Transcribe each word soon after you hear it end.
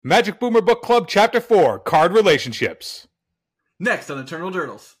Magic Boomer Book Club, Chapter 4, Card Relationships. Next on Eternal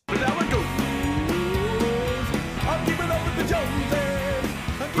Durdles.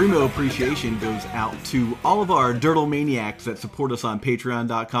 Primo appreciation goes out to all of our Durdle maniacs that support us on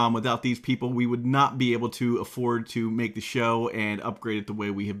Patreon.com. Without these people, we would not be able to afford to make the show and upgrade it the way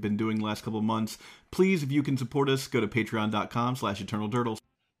we have been doing the last couple of months. Please, if you can support us, go to Patreon.com/EternalDurdles.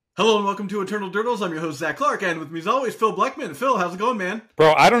 Hello and welcome to Eternal Durdles. I'm your host, Zach Clark, and with me as always, Phil Bleckman. Phil, how's it going, man?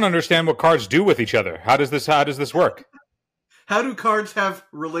 Bro, I don't understand what cards do with each other. How does this work? How do cards have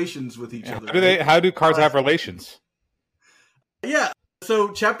relations with each other? How do cards have relations? Yeah,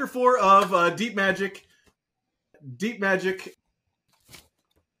 so Chapter 4 of Deep Magic,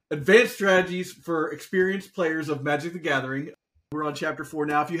 Advanced Strategies for Experienced Players of Magic the Gathering. We're on Chapter 4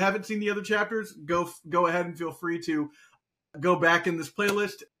 now. If you haven't seen the other chapters, go ahead and feel free to go back in this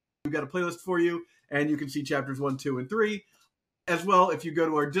playlist. We've got a playlist for you, and you can see chapters 1, 2, and 3. As well, if you go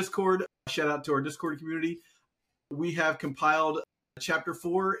to our Discord, shout out to our Discord community, we have compiled Chapter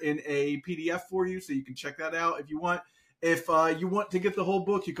 4 in a PDF for you, so you can check that out if you want. If you want to get the whole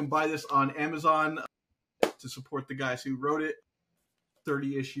book, you can buy this on Amazon to support the guys who wrote it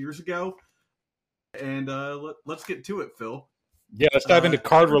 30-ish years ago. And let's get to it, Phil. Yeah, let's dive into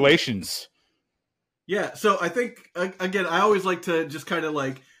card relations. Yeah, so I think, again, I always like to just kind of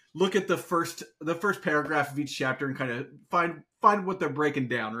like look at the first paragraph of each chapter and kind of find what they're breaking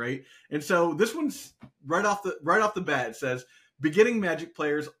down, right? And so this one's right off the bat. It says, beginning Magic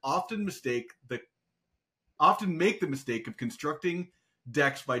players often make the mistake of constructing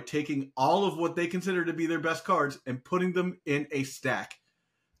decks by taking all of what they consider to be their best cards and putting them in a stack.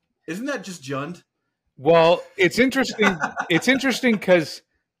 Isn't that just Jund? Well, it's interesting. It's interesting because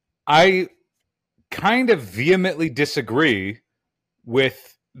I kind of vehemently disagree with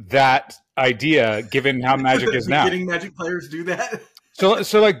that idea, given how Magic is now. Beginning Magic players do that. So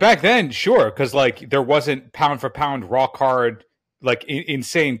like back then, sure, because like there wasn't pound for pound raw card like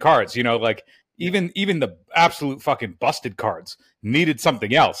insane cards. You know, like even the absolute fucking busted cards needed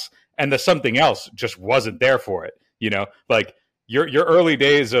something else, and the something else just wasn't there for it. You know, like your early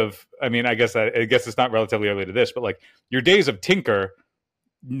days of, I mean, I guess it's not relatively early to this, but like your days of Tinker,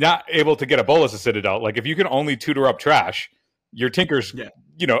 not able to get a Bolas of Citadel. Like if you can only tutor up trash, your Tinker's,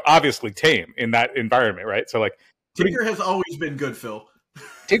 you know, obviously tame in that environment, right? So like Tinker has always been good, Phil.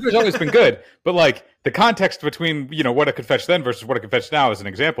 Tinker's always been good, but like the context between, you know, what it could fetch then versus what it could fetch now is an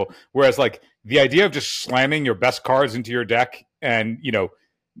example. Whereas like the idea of just slamming your best cards into your deck and, you know,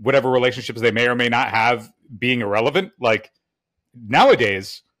 whatever relationships they may or may not have being irrelevant, like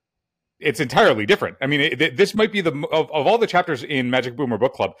nowadays it's entirely different. I mean, this might be of all the chapters in Magic Boomer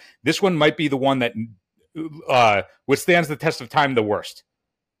Book Club, this one might be the one that withstands the test of time the worst.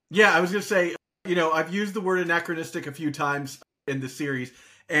 Yeah, I was going to say, you know, I've used the word anachronistic a few times in the series,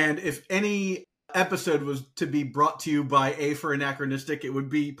 and if any episode was to be brought to you by A for Anachronistic, it would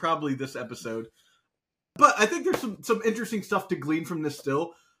be probably this episode. But I think there's some interesting stuff to glean from this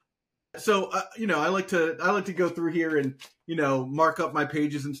still. So, you know, I like to go through here and, you know, mark up my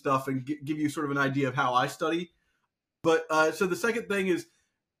pages and stuff and give you sort of an idea of how I study. But so the second thing is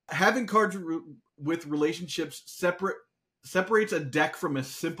having cards with relationships separates a deck from a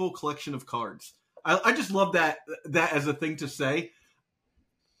simple collection of cards. I just love that as a thing to say.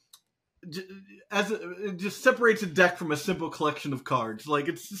 It just separates a deck from a simple collection of cards. Like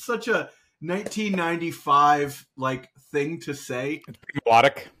it's such a 1995 like thing to say. It's pretty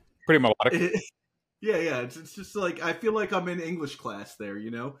melodic. Yeah. It's just like I feel like I'm in English class there, you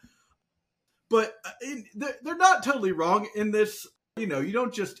know. But they're not totally wrong in this. You know, you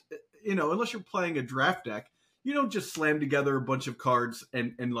don't just, you know, unless you're playing a draft deck, you don't just slam together a bunch of cards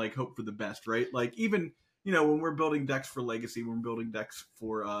and like hope for the best, right? Like even, you know, when we're building decks for Legacy, when we're building decks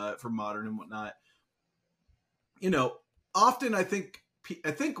for Modern and whatnot, you know, often I think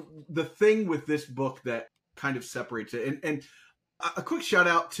the thing with this book that kind of separates it, and a quick shout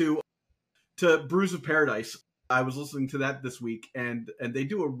out to Brews of Paradise. I was listening to that this week, and they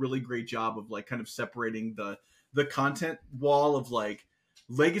do a really great job of like kind of separating the content wall of like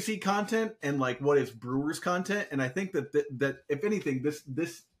Legacy content and like what is Brewers content. And I think that if anything,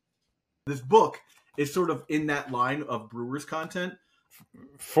 this book is sort of in that line of Brewers content.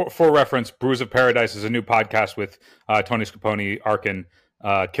 For reference, Brews of Paradise is a new podcast with Tony Scapone, Arkin,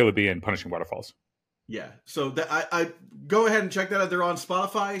 Killaby, and Punishing Waterfalls. Yeah, so I go ahead and check that out. They're on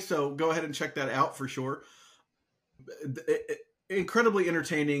Spotify, so go ahead and check that out for sure. Incredibly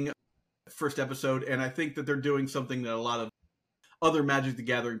entertaining first episode, and I think that they're doing something that a lot of other Magic the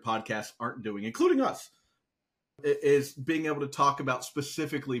Gathering podcasts aren't doing, including us, is being able to talk about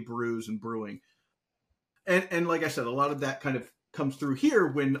specifically brews and brewing. And like I said, a lot of that kind of comes through here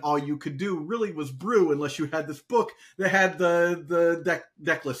when all you could do really was brew unless you had this book that had the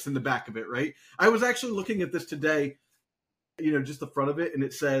deck lists in the back of it, right? I was actually looking at this today, just the front of it, and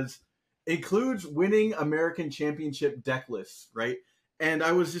it says, includes winning American Championship deck lists, right? And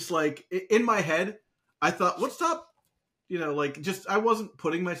I was just like, in my head, I thought, what stopped, I wasn't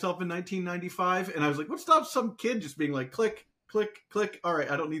putting myself in 1995, and I was like, what stops some kid just being like, click, click, click, all right,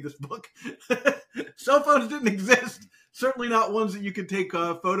 I don't need this book. Cell phones didn't exist. Certainly not ones that you could take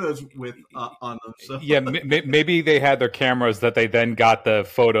photos with on them. So. Yeah, maybe they had their cameras that they then got the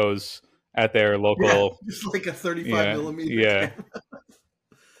photos at their local. Yeah, just like a 35 millimeter. Yeah.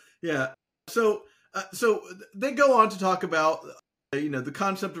 Yeah. So they go on to talk about, the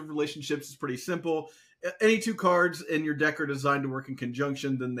concept of relationships is pretty simple. Any two cards in your deck are designed to work in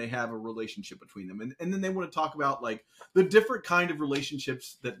conjunction, then they have a relationship between them. And then they want to talk about like the different kind of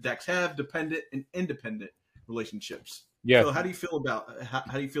relationships that decks have, dependent and independent relationships. Yeah. So how do you feel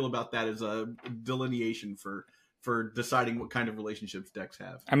about that as a delineation for deciding what kind of relationships decks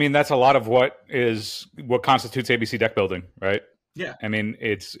have? I mean, that's a lot of what constitutes ABC deck building, right? Yeah. I mean,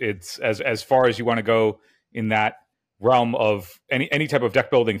 it's as far as you want to go in that realm of any type of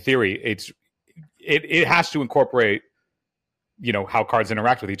deck building theory, it has to incorporate, how cards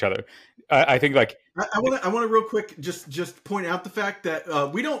interact with each other. I think like I want to real quick just point out the fact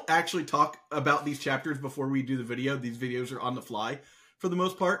that we don't actually talk about these chapters before we do the video. These videos are on the fly for the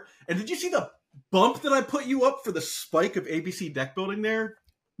most part. And did you see the bump that I put you up for the spike of ABC deck building there?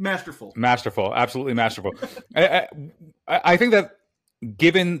 Masterful, absolutely masterful. I think that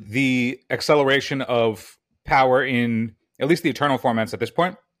given the acceleration of power in at least the Eternal formats at this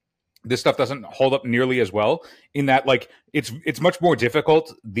point, this stuff doesn't hold up nearly as well, in that like it's much more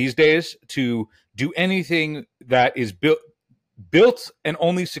difficult these days to do anything that is built and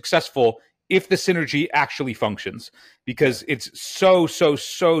only successful if the synergy actually functions, because it's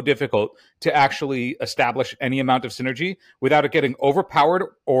so difficult to actually establish any amount of synergy without it getting overpowered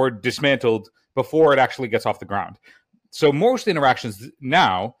or dismantled before it actually gets off the ground. So most interactions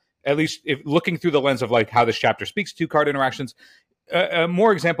now, at least if looking through the lens of like how this chapter speaks to card interactions, a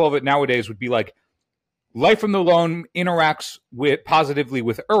more example of it nowadays would be like Life from the Loam interacts positively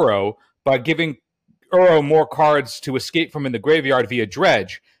with Uro by giving Uro more cards to escape from in the graveyard via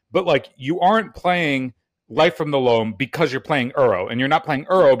dredge. But like you aren't playing Life from the Loam because you're playing Uro, and you're not playing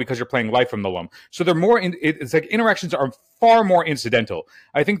Uro because you're playing Life from the Loam. So they're more. It's like interactions are far more incidental.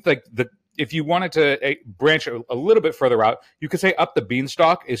 I think like if you wanted to branch a little bit further out, you could say Up the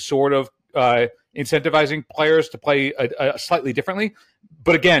Beanstalk is sort of incentivizing players to play a slightly differently.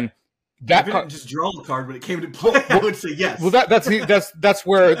 But again, that didn't just draw the card when it came to play, I would say yes. Well, that's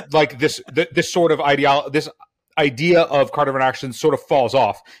where like this sort of idea of card interactions sort of falls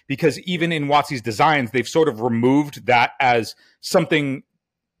off, because even in WotC's designs, they've sort of removed that as something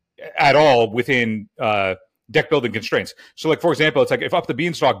at all within deck building constraints. So like, for example, it's like if Up the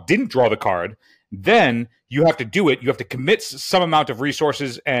Beanstalk didn't draw the card, then you have to do it. You have to commit some amount of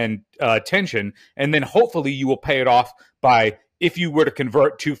resources and tension, and then hopefully you will pay it off by, if you were to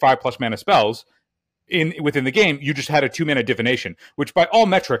convert 2 5+ mana spells within the game, you just had a 2 mana divination, which by all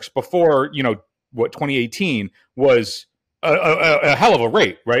metrics before 2018 was a hell of a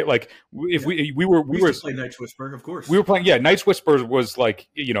rate, right? Like if we were playing Night's Whisper, of course. We were playing, Night's Whisper was like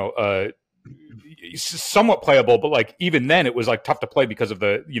somewhat playable, but like even then it was like tough to play because of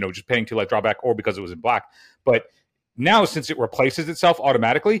the just paying 2 light drawback, or because it was in black. But now, since it replaces itself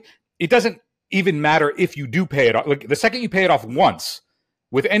automatically, it doesn't even matter if you do pay it off. Like the second you pay it off once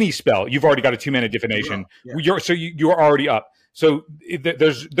with any spell, you've already got a 2 mana divination. Yeah. You're already up. So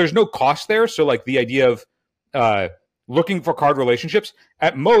there's no cost there. So like the idea of looking for card relationships,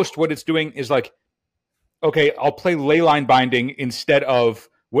 at most what it's doing is like, okay, I'll play Leyline Binding instead of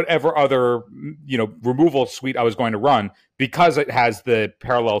whatever other removal suite I was going to run, because it has the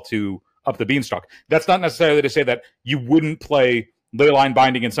parallel to Up the Beanstalk. That's not necessarily to say that you wouldn't play Leyline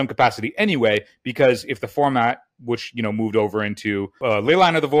Binding in some capacity anyway, because if the format, which moved over into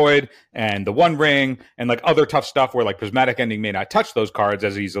Leyline of the Void and the One Ring and like other tough stuff where like Prismatic Ending may not touch those cards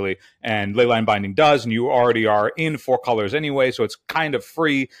as easily, and Leyline Binding does, and you already are in 4 colors anyway, so it's kind of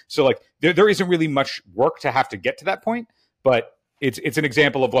free. So like there isn't really much work to have to get to that point, but it's an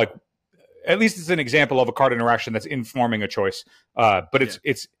example of like, at least it's an example of a card interaction that's informing a choice. But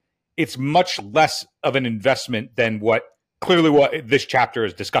it's much less of an investment than what this chapter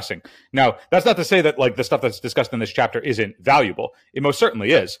is discussing. Now, that's not to say that like the stuff that's discussed in this chapter isn't valuable. It most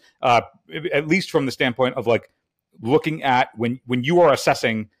certainly is, at least from the standpoint of like looking at when you are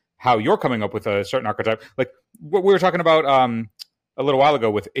assessing how you're coming up with a certain archetype, like what we were talking about a little while ago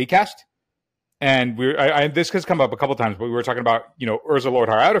with Acast. And this has come up a couple times, but we were talking about, Urza Lord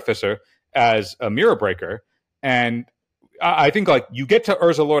High Artificer as a mirror breaker. And I think like you get to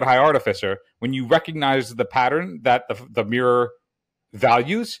Urza Lord High Artificer when you recognize the pattern that the mirror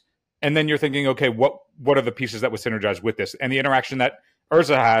values, and then you're thinking, okay, what are the pieces that would synergize with this, and the interaction that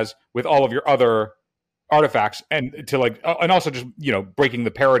Urza has with all of your other artifacts, and to like, and also just breaking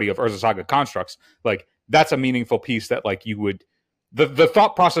the parity of Urza Saga constructs. Like that's a meaningful piece that like you would. The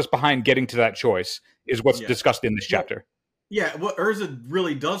thought process behind getting to that choice is what's discussed in this chapter. Yeah, what Urza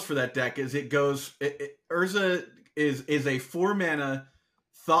really does for that deck is Urza is a 4-mana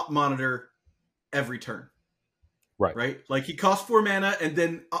Thought Monitor every turn. Right? Like he costs 4 mana, and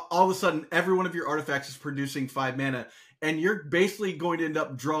then all of a sudden every one of your artifacts is producing 5 mana, and you're basically going to end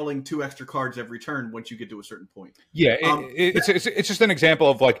up drawing 2 extra cards every turn once you get to a certain point. Yeah, it's just an example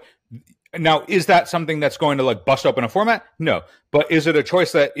of like, now is that something that's going to like bust open a format? No, but is it a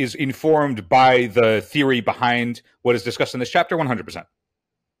choice that is informed by the theory behind what is discussed in this chapter? 100%.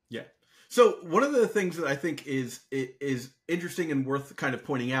 Yeah. So one of the things that I think is interesting and worth kind of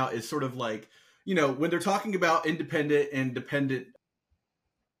pointing out is sort of like, when they're talking about independent and dependent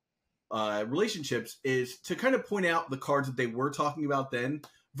relationships, is to kind of point out the cards that they were talking about then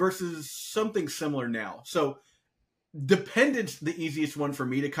versus something similar now. So dependent's the easiest one for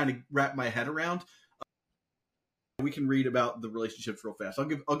me to kind of wrap my head around. We can read about the relationships real fast.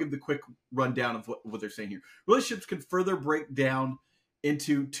 I'll give the quick rundown of what they're saying here. Relationships can further break down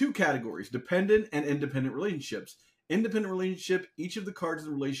into 2 categories: dependent and independent relationships. Independent relationship, each of the cards in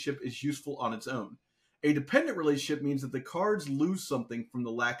the relationship is useful on its own. A dependent relationship means that the cards lose something from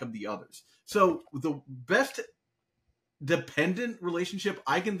the lack of the others. So the best dependent relationship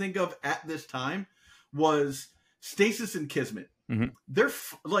I can think of at this time was Stasis and Kismet. Mm-hmm. They're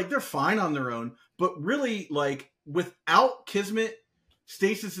fine on their own, but really like without Kismet,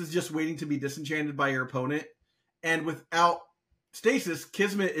 Stasis is just waiting to be disenchanted by your opponent, and without Stasis,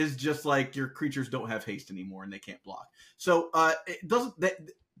 Kismet is just like your creatures don't have haste anymore and they can't block. So it doesn't.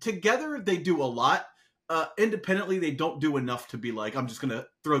 Together they do a lot. Independently, they don't do enough to be like, I'm just going to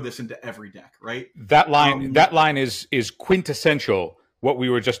throw this into every deck, right? That line is quintessential. What we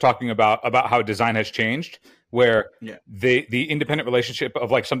were just talking about how design has changed, where the independent relationship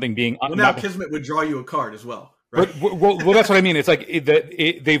of like something being now Kismet would draw you a card as well. Right? Well, that's what I mean. It's like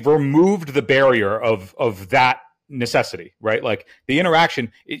they've removed the barrier of that necessity, right? Like the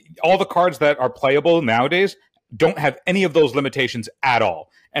interaction, all the cards that are playable nowadays don't have any of those limitations at all,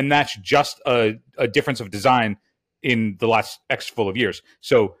 and that's just a difference of design in the last X full of years.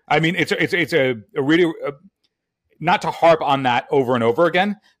 So I mean, it's a really not to harp on that over and over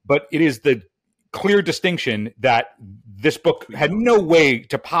again, but it is the clear distinction that this book had no way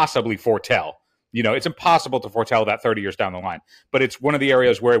to possibly foretell. It's impossible to foretell that 30 years down the line. But it's one of the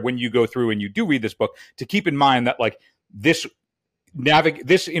areas where when you go through and you do read this book, to keep in mind that like this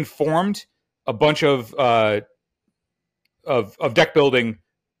informed a bunch of deck building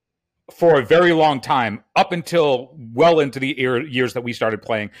for a very long time, up until well into the years that we started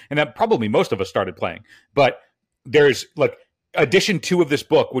playing, and that probably most of us started playing. But there's like edition 2 of this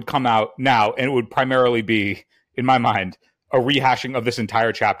book would come out now, and it would primarily be, in my mind, a rehashing of this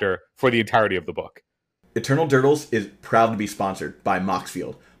entire chapter for the entirety of the book. Eternal Durdles is proud to be sponsored by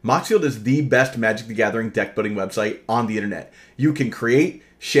Moxfield. Moxfield is the best Magic the Gathering deck building website on the internet. You can create,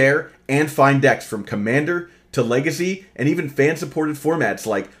 share, and find decks from Commander to Legacy, and even fan-supported formats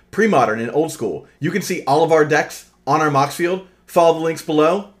like Pre-Modern and Old School. You can see all of our decks on our Moxfield. Follow the links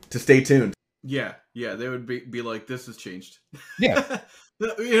below to stay tuned. Yeah, they would be like, this has changed. Yeah.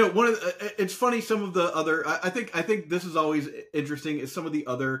 It's funny, some of the other, I think this is always interesting, is some of the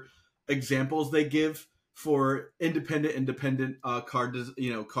other examples they give for independent card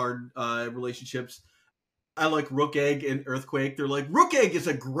relationships. I like Rook Egg and Earthquake. They're like, Rook Egg is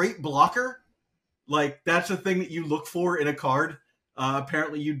a great blocker. Like, that's a thing that you look for in a card.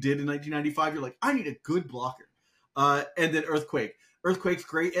 Apparently you did in 1995. You're like, I need a good blocker. And then Earthquake. Earthquake's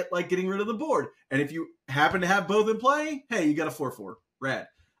great at like getting rid of the board. And if you happen to have both in play, hey, you got a 4/4. Rad.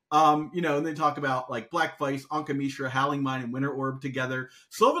 And they talk about like Black Vice, Anka Mishra, Howling Mine, and Winter Orb together.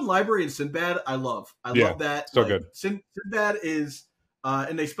 Sylvan Library and Sinbad, I love. I love that. So good. Sinbad is,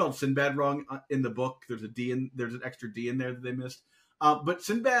 and they spelled Sinbad wrong in the book. There's an extra D in there that they missed. But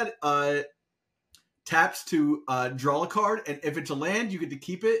Sinbad taps to draw a card, and if it's a land, you get to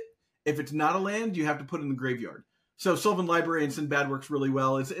keep it. If it's not a land, you have to put it in the graveyard. So Sylvan Library and Sinbad works really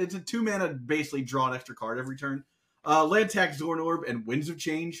well. It's a 2-mana, basically draw an extra card every turn. Land Tax, Zorn Orb, and Winds of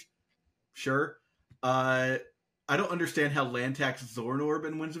Change. Sure. I don't understand how Land Tax, Zorn Orb,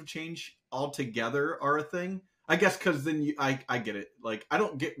 and Winds of Change all together are a thing. I guess because then I get it. Like, I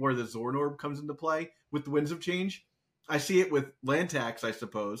don't get where the Zorn Orb comes into play with the Winds of Change. I see it with land tax, I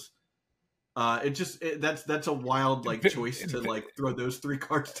suppose. That's a wild like choice to like throw those 3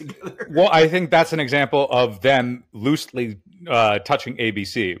 cards together. Well, I think that's an example of them loosely touching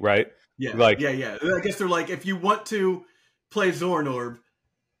ABC, right? Yeah, like yeah. I guess they're like, if you want to play Zorn Orb,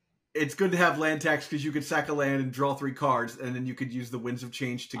 it's good to have land tax because you could sack a land and draw 3 cards, and then you could use the Winds of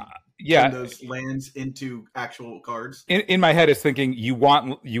Change to turn those lands into actual cards. In my head, it's thinking you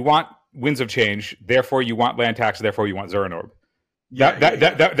want Winds of Change, therefore you want land tax, therefore you want Zorn Orb.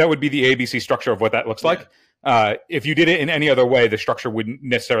 That would be the ABC structure of what that looks like. If you did it in any other way, the structure wouldn't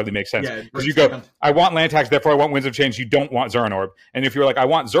necessarily make sense. Because you go, I want land tax, therefore I want Winds of Change. You don't want Zorn Orb. And if you're like, I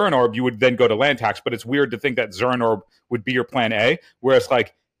want Zorn Orb, you would then go to land tax. But it's weird to think that Zorn Orb would be your plan A, whereas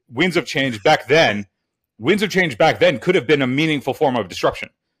like Winds of Change back then could have been a meaningful form of disruption.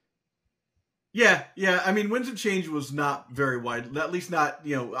 Yeah. I mean, Winds of Change was not very wide, at least not,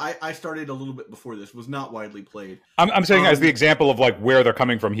 I started a little bit before this, was not widely played. I'm saying as the example of like where they're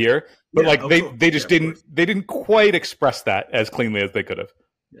coming from here, but they just didn't quite express that as cleanly as they could have.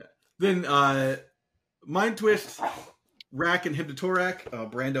 Yeah. Then Mind Twist, Rack, and Hypnotorac.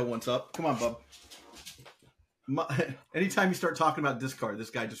 Brando, what's up? Come on, bub. Anytime you start talking about discard, this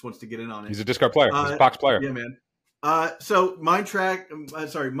guy just wants to get in on it. He's a discard player. He's a box player. Yeah, man. So Mind Twist,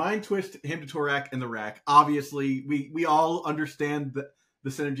 Hypnotorac, and the Rack. Obviously, we all understand the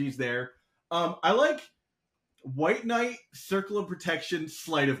synergies there. I like White Knight, Circle of Protection,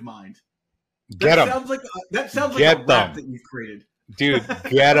 Sleight of Mind. That sounds like a rap that you've created, dude.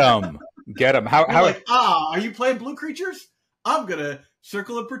 Get them. How? Are you playing blue creatures? I'm gonna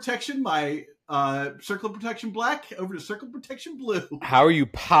Circle of Protection my Circle of Protection Black over to Circle of Protection Blue. How are you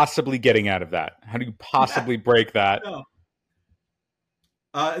possibly getting out of that? How do you possibly break that? No.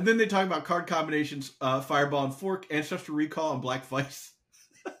 And then they talk about card combinations: Fireball and Fork, Ancestral Recall, and Black Vice.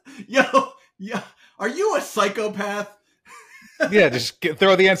 Are you a psychopath? Yeah, just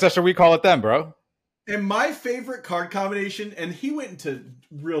throw the Ancestral Recall at them, bro. And my favorite card combination, and he went into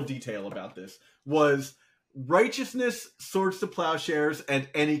real detail about this, was Righteousness, Swords to Plowshares, and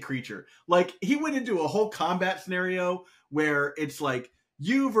any creature. Like, he went into a whole combat scenario where it's like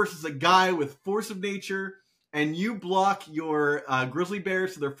you versus a guy with Force of Nature, and you block your Grizzly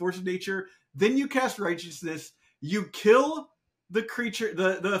Bears to their Force of Nature. Then you cast Righteousness. You kill the creature,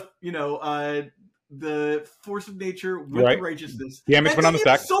 the Force of Nature with the Righteousness. Damage went on the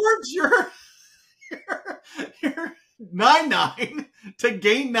stack. Absorbs your 9/9 to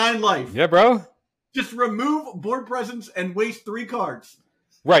gain 9 life. Yeah, bro. Just remove board presence and waste 3 cards.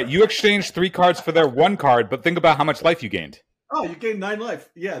 Right. You exchanged 3 cards for their 1 card, but think about how much life you gained. Oh, you gained 9 life.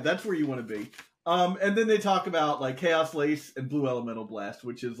 Yeah, that's where you want to be. And then they talk about like Chaos Lace and Blue Elemental Blast,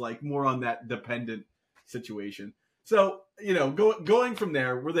 which is like more on that dependent situation. So, going from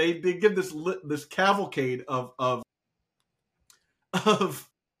there, where they give this cavalcade of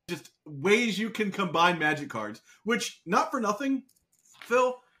just ways you can combine Magic cards, which, not for nothing,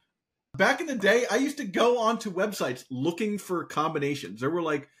 Phil, back in the day, I used to go onto websites looking for combinations. There were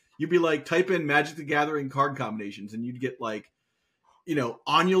like, you'd be like, type in Magic the Gathering card combinations, and you'd get like,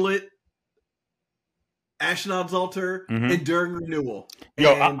 Onulet, Ashnod's Altar, Enduring Renewal.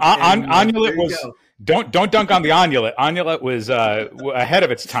 Onulet was... Don't dunk on the Onulet. Onulet was ahead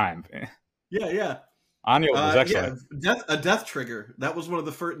of its time. Yeah. Onulet was excellent. Yeah, a death trigger. That was one of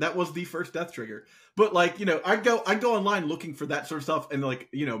the first. That was the first death trigger. But like, I'd go online looking for that sort of stuff, and like,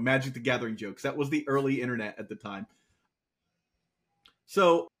 Magic the Gathering jokes. That was the early internet at the time.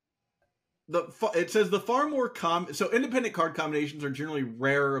 So it says the far more so independent card combinations are generally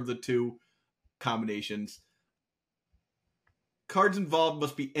rarer of the 2 combinations. Cards involved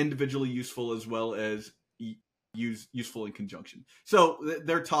must be individually useful as well as useful in conjunction. So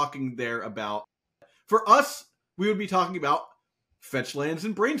they're talking there about, for us, we would be talking about Fetch Lands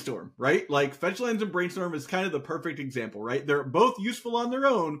and Brainstorm, right? Like, Fetch Lands and Brainstorm is kind of the perfect example, right? They're both useful on their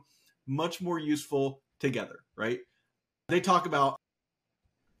own, much more useful together, right? They talk about,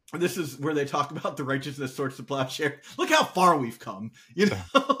 this is where they talk about the Righteousness, Swords to Plowshare. Look how far we've come,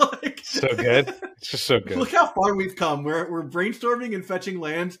 So good. It's just so good. Look how far we've come. We're brainstorming and fetching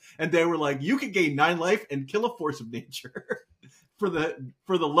lands, and they were like, you could gain 9 life and kill a Force of Nature for the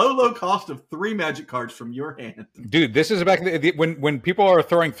low cost of 3 Magic cards from your hand. Dude, this is back when people are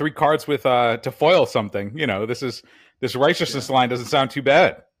throwing 3 cards with to foil something. This Righteousness line doesn't sound too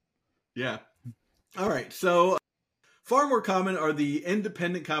bad. Yeah. All right. So far more common are the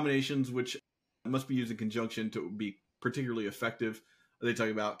independent combinations, which must be used in conjunction to be particularly effective. They talk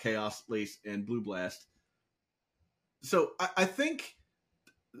about Chaos Lace and Blue Blast. So I think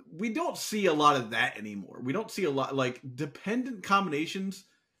we don't see a lot of that anymore. We don't see a lot like dependent combinations.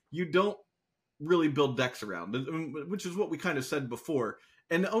 You don't really build decks around, which is what we kind of said before.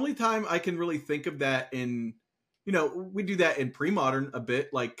 And the only time I can really think of that in, we do that in pre-modern a bit.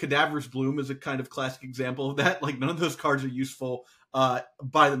 Like Cadaver's Bloom is a kind of classic example of that. Like none of those cards are useful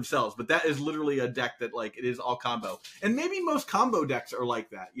by themselves, but that is literally a deck that like it is all combo. And maybe most combo decks are like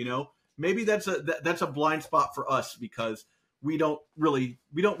that. Maybe that's a blind spot for us because we don't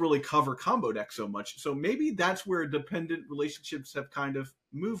really cover combo decks so much. So maybe that's where dependent relationships have kind of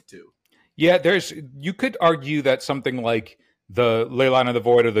moved to. Yeah, you could argue that something like the Leyline of the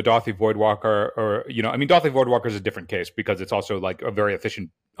Void or the Dauthi Voidwalker, or Dauthi Voidwalker is a different case because it's also like a very efficient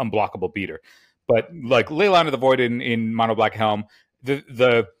unblockable beater. But like Leyline of the Void in Mono Black Helm,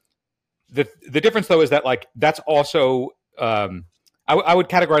 the difference though is that like that's also I would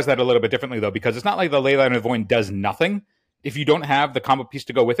categorize that a little bit differently though, because it's not like the Leyline of the Void does nothing. If you don't have the combo piece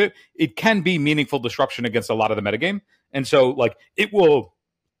to go with it, it can be meaningful disruption against a lot of the metagame. And so like it will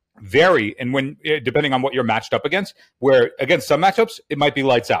vary, and when depending on what you're matched up against, where against some matchups it might be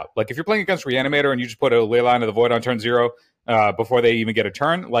lights out. Like if you're playing against Reanimator and you just put a Leyline of the Void on turn 0 before they even get a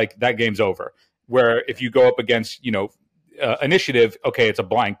turn, like that game's over. Where if you go up against Initiative, okay, it's a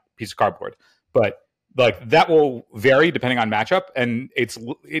blank piece of cardboard, but like that will vary depending on matchup. And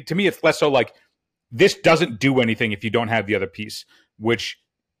to me it's less so like this doesn't do anything if you don't have the other piece, which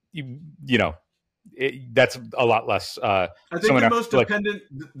that's a lot less. I think the most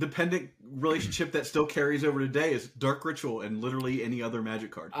dependent relationship that still carries over today is Dark Ritual and literally any other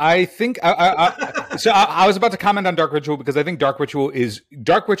Magic card. I think I was about to comment on Dark Ritual because I think Dark Ritual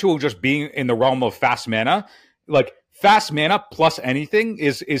just being in the realm of fast mana, like fast mana plus anything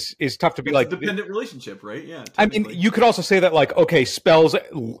is tough to be like a dependent relationship, right? Yeah. I mean, you could also say that like, okay,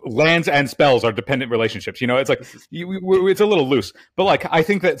 lands and spells are dependent relationships. It's like it's a little loose, but like I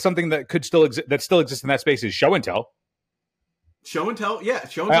think that something that could still exists in that space is Show and Tell. Show and Tell, yeah.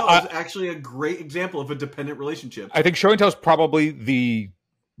 Show and Tell is actually a great example of a dependent relationship. I think Show and Tell is probably the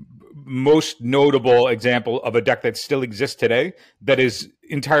most notable example of a deck that still exists today that is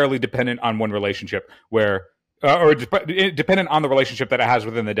entirely dependent on one relationship, where or dependent on the relationship that it has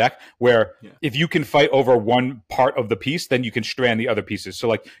within the deck, where if you can fight over one part of the piece, then you can strand the other pieces. So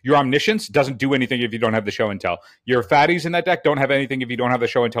like your Omniscience doesn't do anything if you don't have the Show and Tell. Your Fatties in that deck don't have anything if you don't have the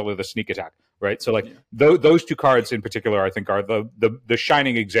Show and Tell or the Sneak Attack, right? So like those two cards in particular, I think are the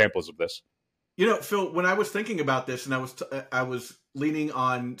shining examples of this. Phil, when I was thinking about this and I was leaning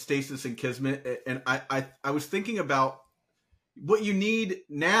on Stasis and Kismet, and I was thinking about what you need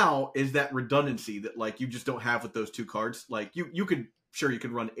now is that redundancy that like you just don't have with those two cards. Like you could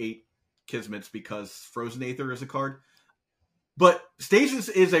run 8 Kismets because Frozen Aether is a card, but Stasis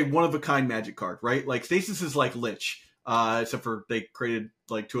is a one of a kind Magic card, right? Like Stasis is like Lich, except for they created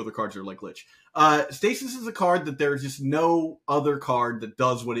like 2 other cards that are like Lich. Stasis is a card that there's just no other card that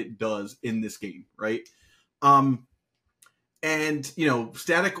does what it does in this game, right? And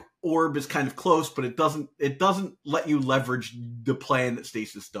Static Orb is kind of close, but it doesn't let you leverage the plan that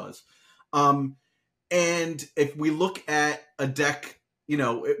Stasis does. And if we look at a deck,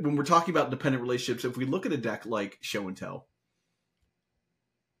 when we're talking about dependent relationships, if we look at a deck like Show and Tell,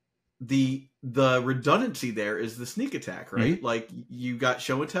 the redundancy there is the Sneak Attack, right? Mm-hmm. Like you got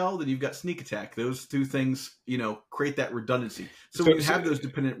Show and Tell, then you've got Sneak Attack. Those two things, create that redundancy. So when you have those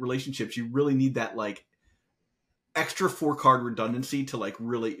dependent relationships, you really need that like extra 4-card redundancy to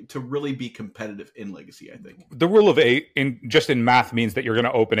really be competitive in Legacy. I think the rule of 8 in math means that you're going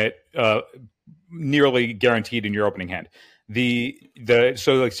to open it nearly guaranteed in your opening hand.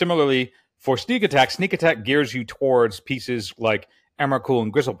 So like similarly for Sneak Attack gears you towards pieces like Emrakul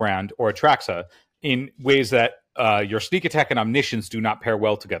and Griselbrand or Atraxa in ways that your Sneak Attack and Omniscience do not pair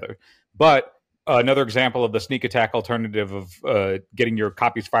well together. But another example of the Sneak Attack alternative of getting your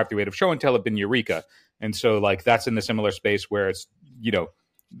copies 5-8 of Show and Tell have been Eureka. And so like that's in the similar space where it's,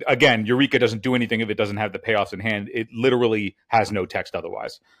 again, Eureka doesn't do anything if it doesn't have the payoffs in hand. It literally has no text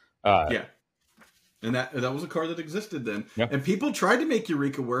otherwise. And that was a card that existed then. Yep. And people tried to make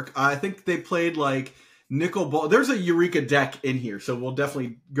Eureka work. I think they played like Nicol Bolas. There's a Eureka deck in here, so we'll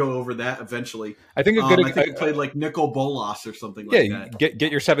definitely go over that eventually. I think they played like Nicol Bolas or something like that.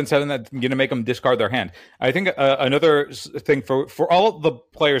 Get your 7/7 that's going to make them discard their hand. I think another thing for all the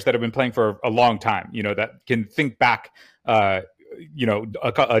players that have been playing for a long time, that can think back, a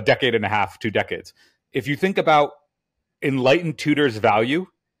decade and a half, 2 decades. If you think about Enlightened Tutor's value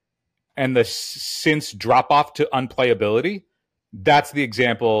and the since drop off to unplayability, that's the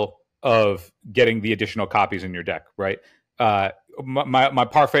example of getting the additional copies in your deck, right? My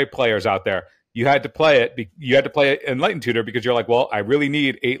Parfait players out there, You had to play it. You had to play it Enlightened Tutor because you're like, well, I really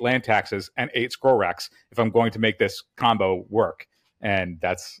need 8 land taxes and 8 scroll racks if I'm going to make this combo work, and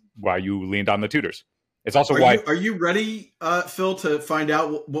that's why you leaned on the tutors. It's also are you ready, Phil, to find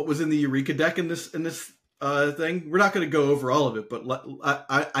out what was in the Eureka deck in this thing? We're not going to go over all of it, but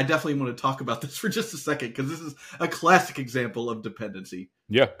I definitely want to talk about this for just a second because this is a classic example of dependency.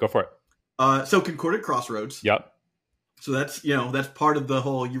 Yeah, go for it. So Concordant Crossroads. Yep. So that's part of the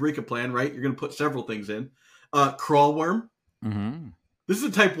whole Eureka plan, right? You're going to put several things in. Crawl Worm. Mm-hmm. This is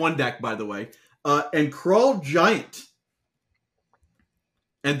a type 1 deck, by the way. And Crawl Giant.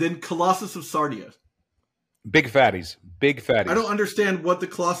 And then Colossus of Sardia. Big fatties. I don't understand what the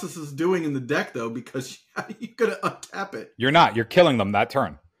Colossus is doing in the deck, though, because you're going to untap it. You're not. You're killing them that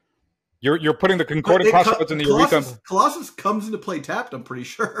turn. You're putting the Concordant Crossroads in the Eureka. Colossus comes into play tapped, I'm pretty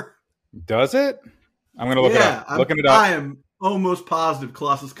sure. Does it? I'm going to look it up. Looking it up. I am almost positive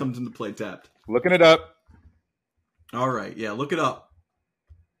Colossus comes into play tapped. Looking it up. All right. Yeah, look it up.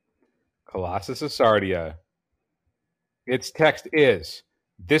 Colossus of Sardia. Its text is,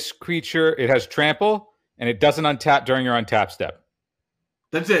 this creature, it has trample, and it doesn't untap during your untap step.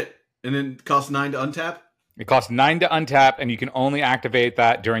 That's it. And then it costs 9 to untap? It costs 9 to untap, and you can only activate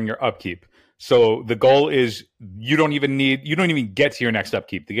that during your upkeep. So the goal is you don't even get to your next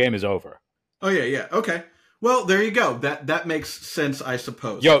upkeep. The game is over. Oh, yeah. Okay. Well, there you go. That makes sense, I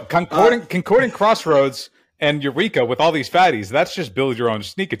suppose. Yo, Concordant Crossroads and Eureka with all these fatties, that's just build your own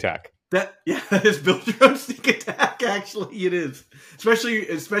sneak attack. That is build your own sneak attack, actually. It is.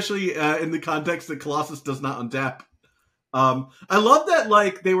 Especially in the context that Colossus does not untap. I love that,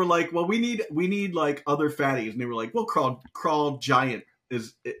 like, they were like, well, we need like other fatties. And they were like, well, Crawl Giant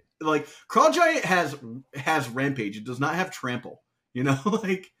is... like, Crawl Giant has Rampage. It does not have Trample. You know,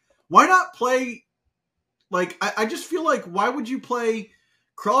 like... Why not play, like, I just feel like, why would you play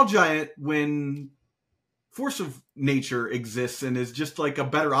Crawl Giant when Force of Nature exists and is just, like, a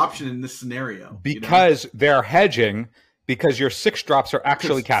better option in this scenario? Because they're hedging, because your 6 drops are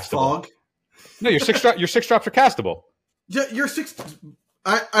actually castable. Fog? No, your 6 drops are castable. Yeah, your 6...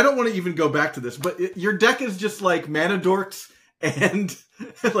 I don't want to even go back to this, but your deck is just, like, Mana Dorks, and,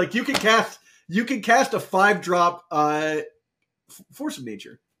 like, you can cast a 5-drop Force of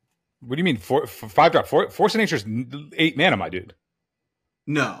Nature. What do you mean? 5 drop? Force of Nature is 8 mana, my dude.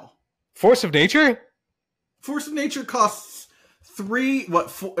 No. Force of Nature? Force of Nature costs 3.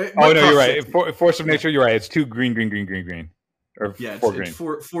 Four, oh, no, you're right. Force of Nature, you're right. It's 2 green. Or yeah, 4 green.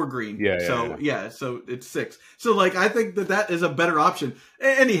 It's four green. Yeah. So it's 6. So, like, I think that is a better option.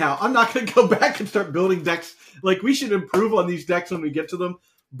 Anyhow, I'm not going to go back and start building decks. Like, we should improve on these decks when we get to them.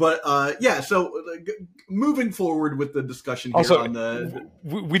 But so moving forward with the discussion here also, on the,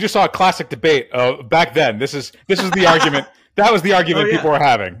 we just saw a classic debate back then. This is the argument. That was the argument people were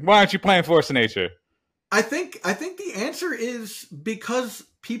having. Why aren't you playing Force of Nature? I think the answer is because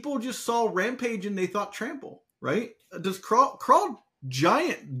people just saw Rampage and they thought Trample, right? Does Crawl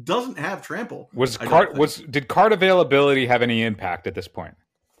Giant doesn't have Trample? Did card availability have any impact at this point?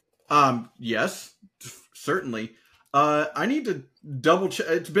 Yes, certainly. I need to double check.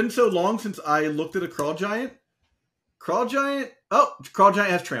 It's been so long since I looked at a Crawl Giant. Crawl Giant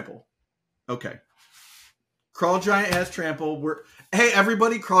has Trample. Okay. Crawl Giant has Trample. Hey,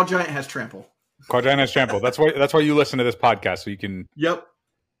 everybody, Crawl Giant has Trample. Crawl Giant has Trample. That's why you listen to this podcast, so you can... Yep.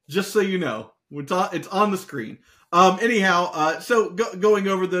 Just so you know. It's on the screen. Anyhow, so going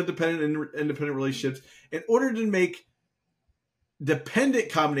over the dependent and independent relationships, in order to make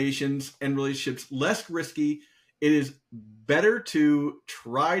dependent combinations and relationships less risky, it is better to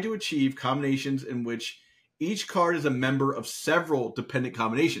try to achieve combinations in which each card is a member of several dependent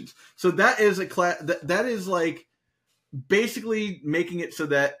combinations. So that is that is like basically making it so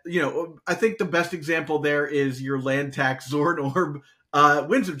that, I think the best example there is your land tax Zorn Orb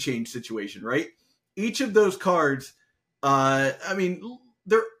Winds of Change situation, right? Each of those cards,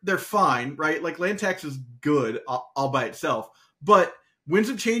 they're fine, right? Like land tax is good all by itself, but Winds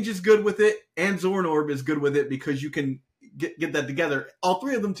of Change is good with it, and Zorn Orb is good with it because you can get that together. All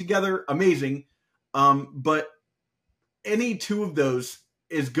 3 of them together, amazing. But any 2 of those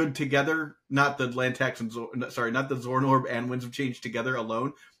is good together. Not the land tax and not the Zorn Orb and Winds of Change together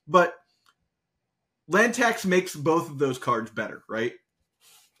alone. But land tax makes both of those cards better, right?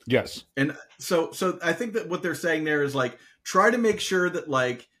 Yes. And so I think that what they're saying there is like try to make sure that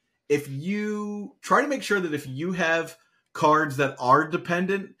if you have cards that are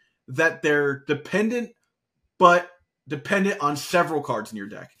dependent, that they're dependent, but dependent on several cards in your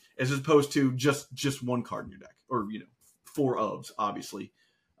deck, as opposed to just one card in your deck, or 4 ofs, obviously.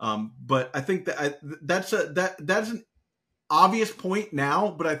 But I think that that's an obvious point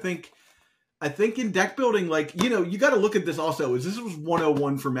now. But I think I think in deck building, like, you know, you got to look at this also. Is this was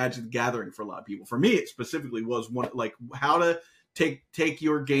 101 for Magic the Gathering for a lot of people. For me, it specifically was one, like, how to take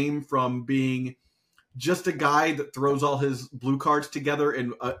your game from being just a guy that throws all his blue cards together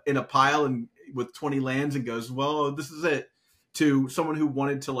in a pile and with 20 lands and goes, well, this is it, to someone who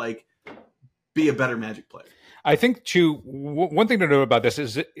wanted to, like, be a better Magic player. I think, too, one thing to know about this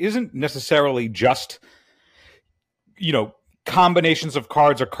is it isn't necessarily just, you know, combinations of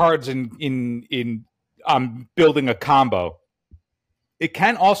cards or cards in building a combo. It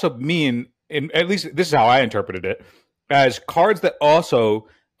can also mean, at least this is how I interpreted it, as cards that also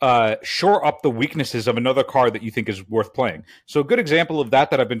shore up the weaknesses of another card that you think is worth playing. So a good example of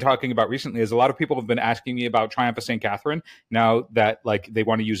that I've been talking about recently is a lot of people have been asking me about Triumph of St. Catherine now that, like, they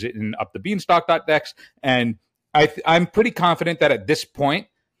want to use it in Up the Beanstalk decks. And I'm pretty confident that at this point,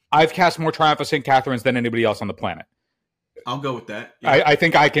 I've cast more Triumph of St. Catherine's than anybody else on the planet. I'll go with that. Yeah. I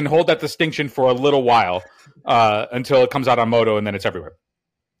think I can hold that distinction for a little while until it comes out on Moto and then it's everywhere.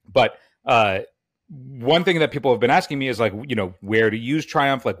 But one thing that people have been asking me is, like, you know, where to use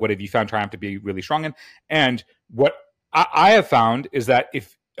Triumph? Like, what have you found Triumph to be really strong in? And what I have found is that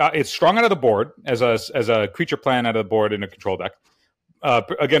if it's strong out of the board as a creature plan out of the board in a control deck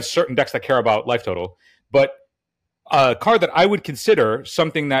against certain decks that care about life total, but a card that I would consider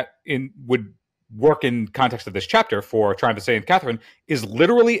something that would work in context of this chapter for Triumph of St. Catherine is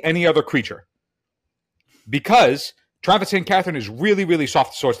literally any other creature. Because Triumph of St. Catherine is really, really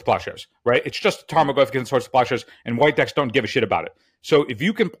soft to Swords to Plowshares, right? It's just Tarmogoyf against Swords to Plowshares, and white decks don't give a shit about it. So if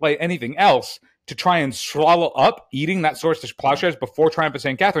you can play anything else to try and swallow up eating that Swords to Plowshares before Triumph of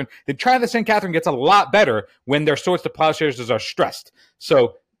St. Catherine, then Triumph of St. Catherine gets a lot better when their Swords to Plowshares are stressed.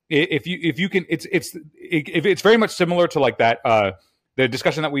 So if you can, it's very much similar to, like, that the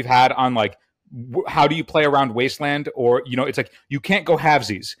discussion that we've had on, like, how do you play around Wasteland? Or, you know, it's like you can't go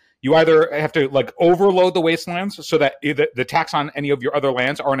halvesies. You either have to, like, overload the Wastelands so that the tax on any of your other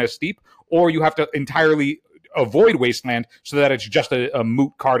lands aren't as steep, or you have to entirely avoid Wasteland so that it's just a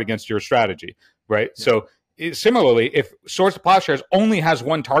moot card against your strategy, right? Yeah. So similarly, if Swords to Plowshares only has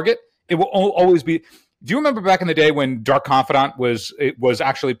one target, it will always be. Do you remember back in the day when Dark Confidant was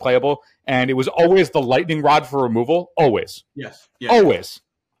actually playable, and it was always the Lightning Rod for removal? Always. Yes. Yeah. Always.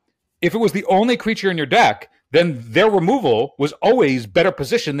 If it was the only creature in your deck, then their removal was always better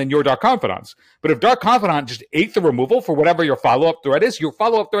positioned than your Dark Confidants. But if Dark Confidant just ate the removal for whatever your follow-up threat is, your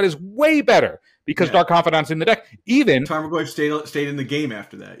follow-up threat is way better because Dark Confidant's in the deck. Even Tarmogoyf stayed in the game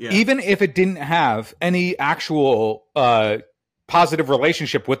after that. Yeah. Even if it didn't have any actual positive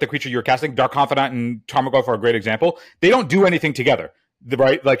relationship with the creature you're casting, Dark Confidant and Tarmogoyf are a great example. They don't do anything together.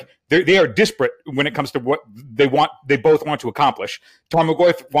 Right, like they are disparate when it comes to what they want. They both want to accomplish.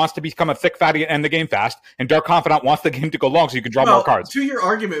 Tarmogoyf wants to become a thick fatty and end the game fast, and Dark Confidant wants the game to go long so you can draw more cards. To your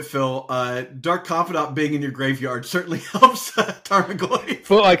argument, Phil, Dark Confidant being in your graveyard certainly helps Tarmogoyf.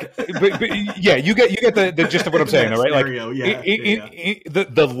 Well, like, but yeah, you get the gist of what I'm saying, though, right? Scenario,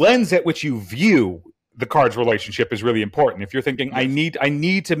 like, the lens at which you view the card's relationship is really important. If you're thinking, yes, I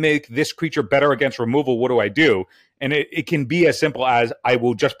need to make this creature better against removal, what do I do? And it can be as simple as I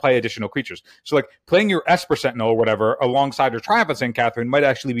will just play additional creatures. So, like, playing your Esper Sentinel or whatever alongside your Triumph of St. Catherine might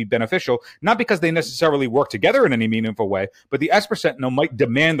actually be beneficial, not because they necessarily work together in any meaningful way, but the Esper Sentinel might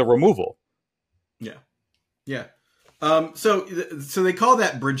demand the removal. Yeah. Yeah. So they call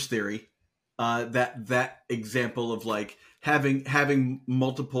that bridge theory, that example of, like, having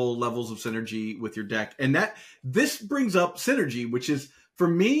multiple levels of synergy with your deck. And this brings up synergy, which is, for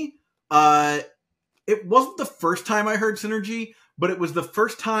me, it wasn't the first time I heard synergy, but it was the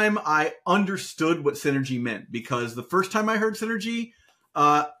first time I understood what synergy meant. Because the first time I heard synergy,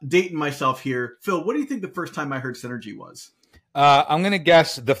 dating myself here, Phil, what do you think the first time I heard synergy was? I'm going to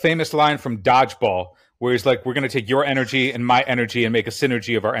guess the famous line from Dodgeball, where he's like, we're going to take your energy and my energy and make a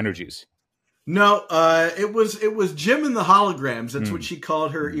synergy of our energies. No, it was Jim and the Holograms. That's what she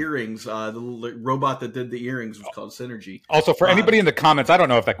called her earrings. The little robot that did the earrings was called Synergy. Also, for anybody in the comments, I don't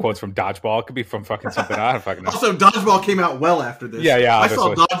know if that quote's from Dodgeball. It could be from fucking something. I don't fucking know. Also, Dodgeball came out well after this. Yeah, I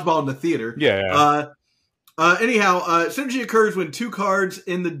saw Dodgeball in the theater. Yeah. Anyhow, synergy occurs when two cards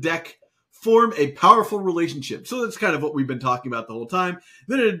in the deck form a powerful relationship. So that's kind of what we've been talking about the whole time.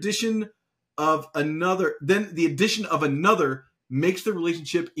 Then the addition of another makes the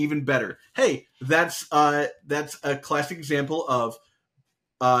relationship even better. Hey, that's a classic example of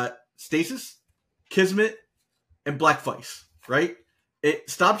Stasis, Kismet, and Black Vice, right? It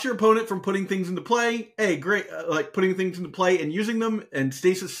stops your opponent from putting things into play. Hey, great, like putting things into play and using them, and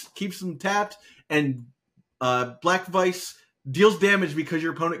Stasis keeps them tapped, and Black Vice deals damage because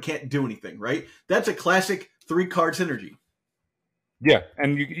your opponent can't do anything, right? That's a classic 3-card synergy. Yeah,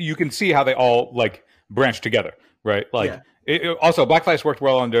 and you can see how they all like branch together, right? Like Yeah. Also Black Flash worked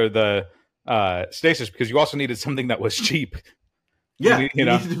well under the stasis because you also needed something that was cheap. Yeah, You you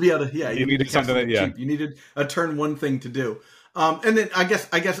know, needed to be able to. Yeah, you you needed needed to cast something that something cheap. You needed a turn one thing to do. And then I guess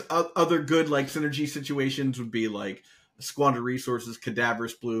other good like synergy situations would be like squander resources,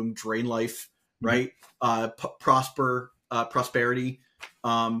 cadaverous bloom, drain life, right? Prosperity.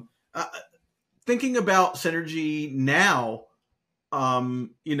 Um, uh, Thinking about synergy now,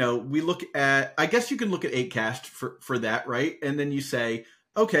 we look at. I guess you can look at 8cast for that, right? And then you say,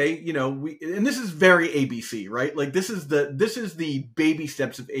 okay, and this is very ABC, right? Like this is the baby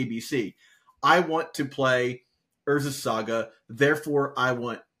steps of ABC. I want to play Urza's Saga, therefore I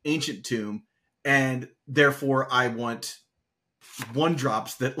want Ancient Tomb, and therefore I want one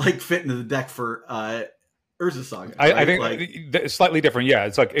drops that like fit into the deck for Urza Saga. Right? I think like it's slightly different. Yeah,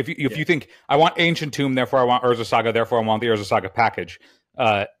 it's like if you think I want Ancient Tomb, therefore I want Urza Saga, therefore I want the Urza Saga package.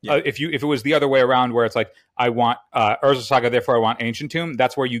 If it was the other way around, where it's like I want Urza Saga, therefore I want Ancient Tomb,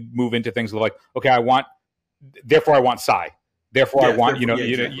 that's where you move into things like, okay, therefore I want Sai, therefore I want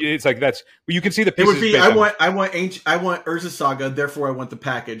exactly. It's like that's you can see the pieces. It would be I want Urza Saga, therefore I want the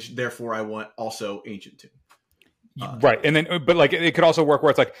package, therefore I want also Ancient Tomb. Right, and then but like it could also work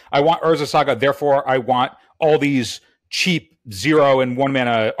where it's like I want Urza Saga, therefore I want all these cheap 0 and 1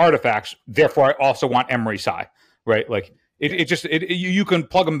 mana artifacts, therefore I also want Emery Sai, right? Like you can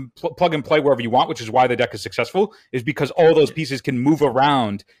plug and play wherever you want, which is why the deck is successful, is because all those pieces can move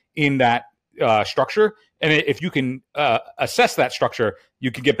around in that structure, and if you can assess that structure,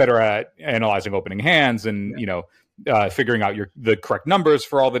 you can get better at analyzing opening hands and figuring out the correct numbers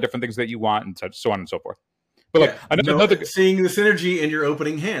for all the different things that you want, and so on and so forth. But like seeing the synergy in your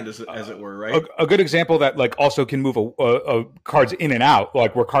opening hand, as it were, right? A good example that like also can move a cards in and out,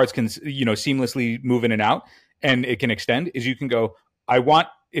 like where cards can seamlessly move in and out, and it can extend. Is you can go, I want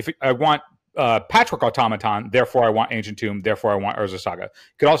Patchwork Automaton, therefore I want Ancient Tomb, therefore I want Urza Saga.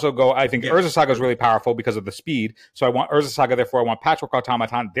 Could also go, I think Urza Saga is really powerful because of the speed, so I want Urza Saga, therefore I want Patchwork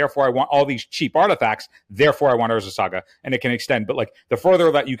Automaton, therefore I want all these cheap artifacts, therefore I want Urza Saga, and it can extend. But like the further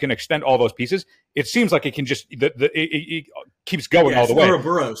that you can extend all those pieces, it seems like it can just it keeps going all the way.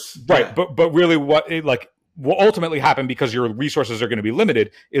 Ouroboros. Right, yeah. But really, what will ultimately happen, because your resources are going to be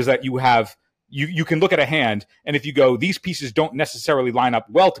limited, is that you have. You can look at a hand, and if you go, these pieces don't necessarily line up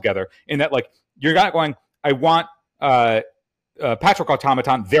well together, in that like you're not going, I want Patchwork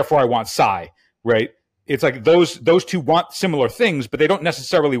Automaton, therefore I want Sai, right? It's like those two want similar things, but they don't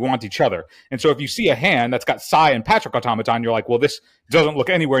necessarily want each other. And so if you see a hand that's got Sai and Patchwork Automaton, you're like, well, this doesn't look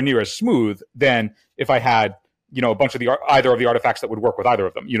anywhere near as smooth than if I had a bunch of either of the artifacts that would work with either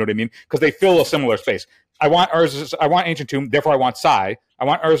of them. You know what I mean? Because they fill a similar space. I want Ancient Tomb, therefore I want Sai. I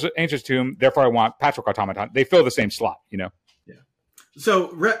want Ancient Tomb, therefore I want Patchwork Automaton. They fill the same slot, Yeah.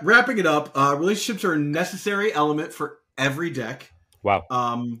 So wrapping it up, relationships are a necessary element for every deck. Wow.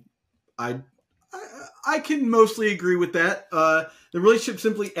 I can mostly agree with that. The relationships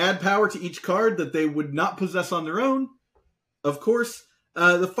simply add power to each card that they would not possess on their own. Of course,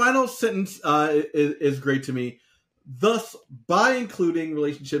 the final sentence is great to me. Thus, by including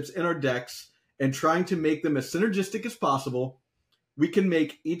relationships in our decks and trying to make them as synergistic as possible, we can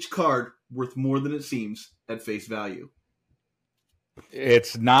make each card worth more than it seems at face value.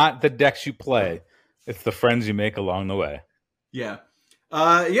 It's not the decks you play, it's the friends you make along the way. Yeah.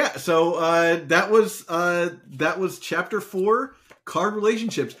 So that was Chapter 4, Card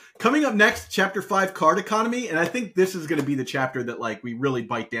Relationships. Coming up next, Chapter 5, Card Economy, and I think this is going to be the chapter that like we really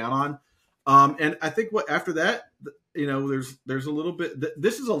bite down on. And I think after that, there's a little bit.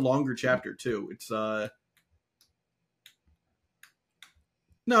 This is a longer chapter too. It's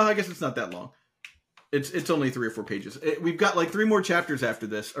no, I guess it's not that long. It's only 3 or 4 pages. We've got like 3 more chapters after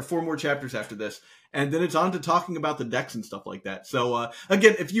this, or 4 more chapters after this, and then it's on to talking about the decks and stuff like that. So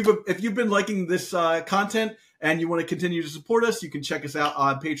again, if you've been liking this content and you want to continue to support us, you can check us out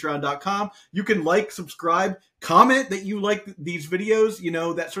on Patreon.com. You can like, subscribe, comment that you like these videos,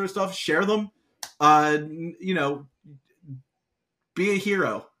 that sort of stuff. Share them. Be a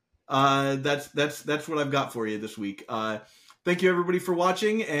hero. That's what I've got for you this week. Thank you everybody for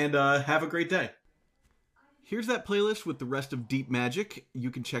watching, and have a great day. Here's that playlist with the rest of Deep Magic.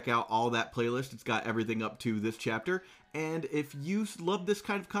 You can check out all that playlist. It's got everything up to this chapter. And if you love this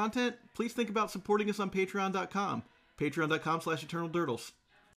kind of content, please think about supporting us on Patreon.com. Patreon.com/EternalDurdles.